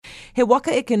He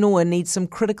Waka Eke Noa needs some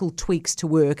critical tweaks to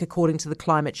work, according to the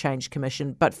Climate Change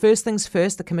Commission. But first things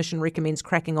first, the Commission recommends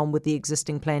cracking on with the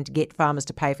existing plan to get farmers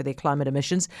to pay for their climate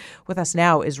emissions. With us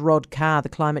now is Rod Carr, the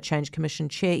Climate Change Commission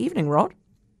Chair. Evening, Rod.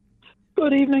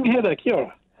 Good evening, Heather. Kia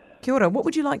ora. Kia ora. What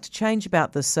would you like to change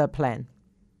about this plan?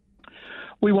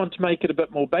 We want to make it a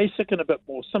bit more basic and a bit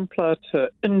more simpler to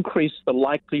increase the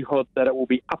likelihood that it will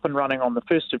be up and running on the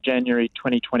 1st of January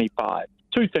 2025.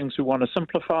 Two things we want to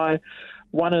simplify.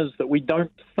 One is that we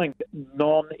don't think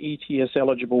non-ETS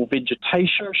eligible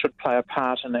vegetation should play a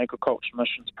part in agricultural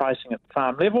emissions pricing at the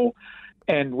farm level.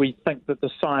 And we think that the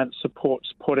science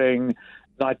supports putting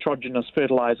nitrogenous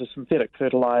fertiliser, synthetic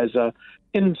fertiliser,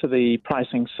 into the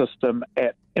pricing system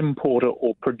at importer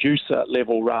or producer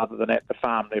level rather than at the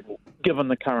farm level, given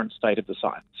the current state of the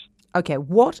science. Okay,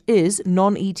 what is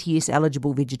non-ETS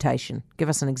eligible vegetation? Give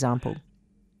us an example.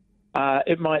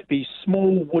 It might be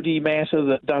small woody matter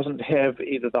that doesn't have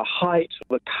either the height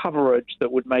or the coverage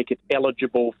that would make it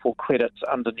eligible for credits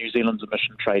under New Zealand's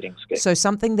emission trading scheme. So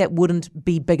something that wouldn't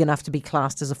be big enough to be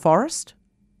classed as a forest?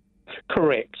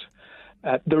 Correct.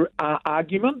 There are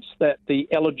arguments that the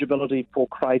eligibility for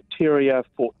criteria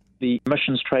for the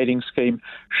emissions trading scheme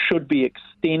should be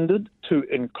extended to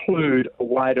include a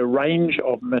wider range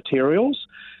of materials.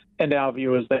 And our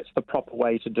view is that's the proper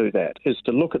way to do that, is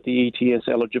to look at the ETS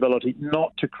eligibility,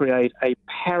 not to create a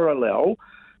parallel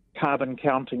carbon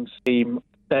counting scheme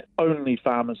that only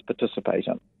farmers participate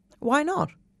in. Why not?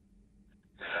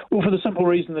 Well, for the simple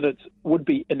reason that it would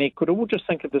be inequitable. Just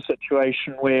think of the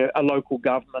situation where a local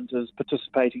government is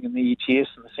participating in the ETS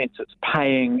in the sense it's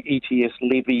paying ETS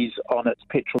levies on its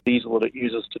petrol diesel that it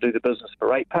uses to do the business for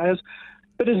ratepayers,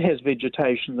 but it has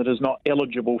vegetation that is not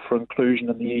eligible for inclusion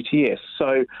in the ETS.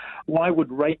 So why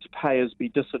would ratepayers be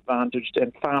disadvantaged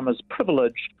and farmers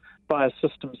privileged by a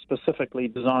system specifically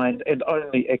designed and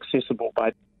only accessible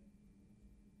by...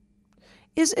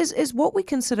 Is what we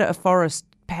consider a forest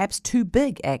perhaps too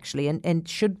big, actually, and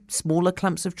should smaller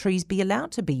clumps of trees be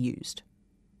allowed to be used?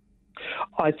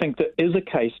 I think there is a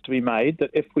case to be made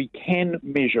that if we can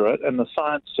measure it and the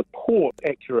science support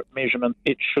accurate measurement,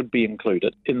 it should be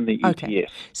included in the Okay.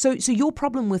 ETS. So your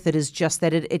problem with it is just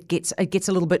that it gets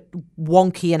a little bit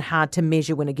wonky and hard to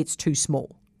measure when it gets too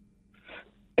small.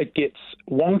 It gets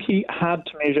wonky, hard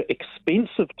to measure,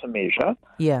 expensive to measure,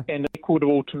 Yeah. and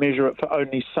equitable to measure it for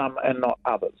only some and not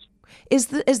others. Is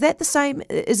that the same?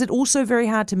 Is it also very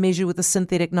hard to measure with a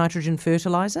synthetic nitrogen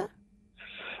fertiliser?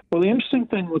 Well, the interesting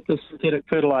thing with the synthetic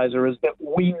fertiliser is that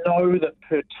we know that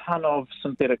per tonne of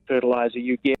synthetic fertiliser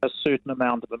you get a certain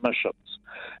amount of emissions.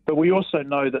 But we also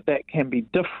know that that can be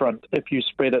different if you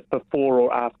spread it before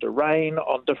or after rain,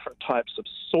 on different types of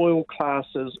soil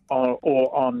classes,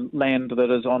 or on land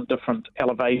that is on different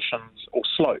elevations or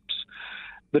slopes.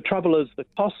 The trouble is the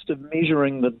cost of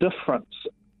measuring the difference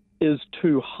is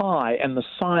too high and the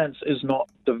science is not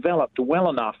developed well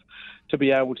enough to be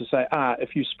able to say,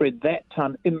 if you spread that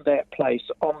tonne in that place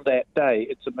on that day,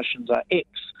 its emissions are X.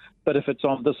 But if it's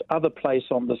on this other place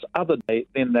on this other day,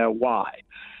 then they're Y.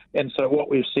 And so what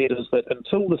we've said is that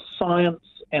until the science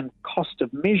and cost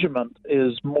of measurement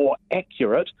is more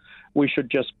accurate, we should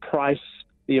just price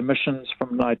the emissions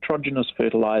from nitrogenous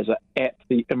fertiliser at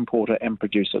the importer and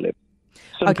producer level.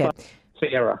 Okay.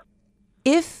 Fairer.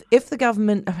 If the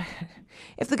government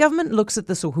looks at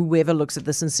this, or whoever looks at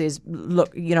this and says,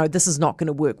 look, this is not going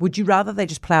to work, would you rather they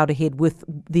just ploughed ahead with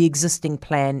the existing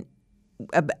plan?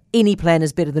 Any plan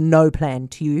is better than no plan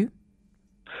to you?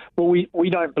 Well, we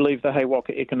don't believe the He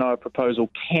Waka Eke Noa proposal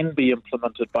can be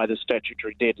implemented by the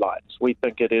statutory deadlines. We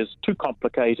think it is too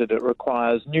complicated. It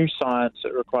requires new science.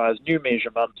 It requires new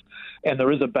measurement. And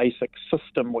there is a basic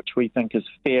system which we think is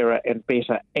fairer and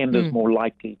better and is more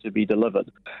likely to be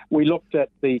delivered. We looked at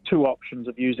the two options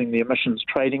of using the emissions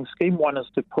trading scheme. One is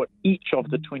to put each of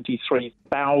the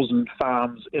 23,000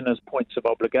 farms in as points of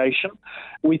obligation.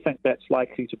 We think that's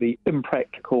likely to be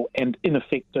impractical and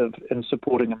ineffective in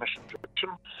supporting emissions reduction.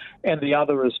 And the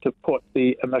other is to put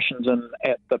the emissions in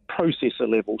at the processor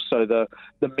level, so the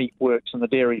meat works and the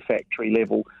dairy factory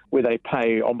level, where they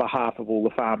pay on behalf of all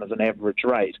the farmers an average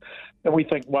rate. And we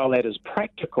think while that is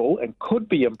practical and could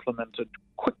be implemented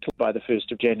quickly by the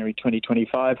 1st of January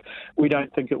 2025, we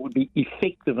don't think it would be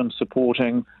effective in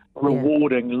supporting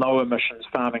rewarding low emissions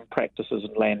farming practices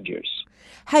and land use.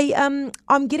 Hey,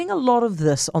 I'm getting a lot of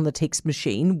this on the text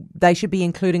machine. They should be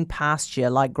including pasture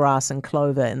like grass and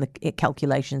clover in the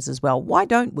calculations as well. Why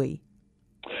don't we?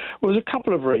 Well, there's a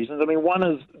couple of reasons. I mean, one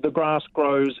is the grass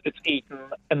grows, it's eaten,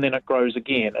 and then it grows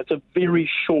again. It's a very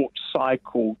short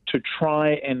cycle to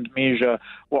try and measure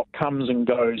what comes and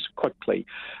goes quickly.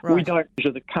 Right. We don't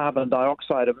measure the carbon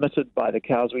dioxide emitted by the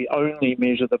cows. We only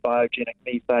measure the biogenic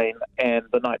methane and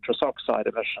the nitrous oxide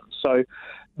emissions. So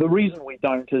the reason we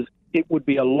don't is it would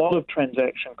be a lot of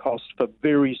transaction costs for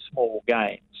very small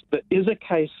gains. There is a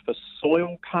case for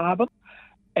soil carbon,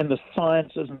 and the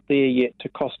science isn't there yet to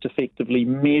cost-effectively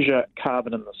measure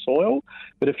carbon in the soil.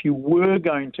 But if you were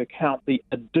going to count the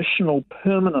additional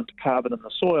permanent carbon in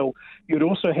the soil, you'd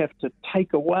also have to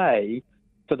take away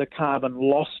for the carbon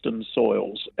lost in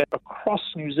soils. Across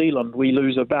New Zealand, we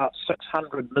lose about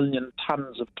 600 million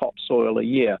tonnes of topsoil a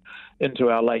year into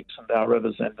our lakes and our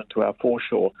rivers and into our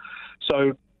foreshore.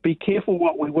 So be careful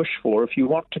what we wish for. If you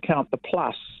want to count the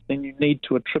plus, then you need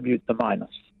to attribute the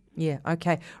minus. Yeah,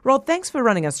 okay. Rod, thanks for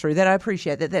running us through that. I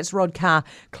appreciate that. That's Rod Carr,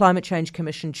 Climate Change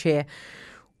Commission Chair.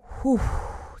 Whew,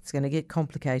 it's going to get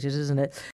complicated, isn't it?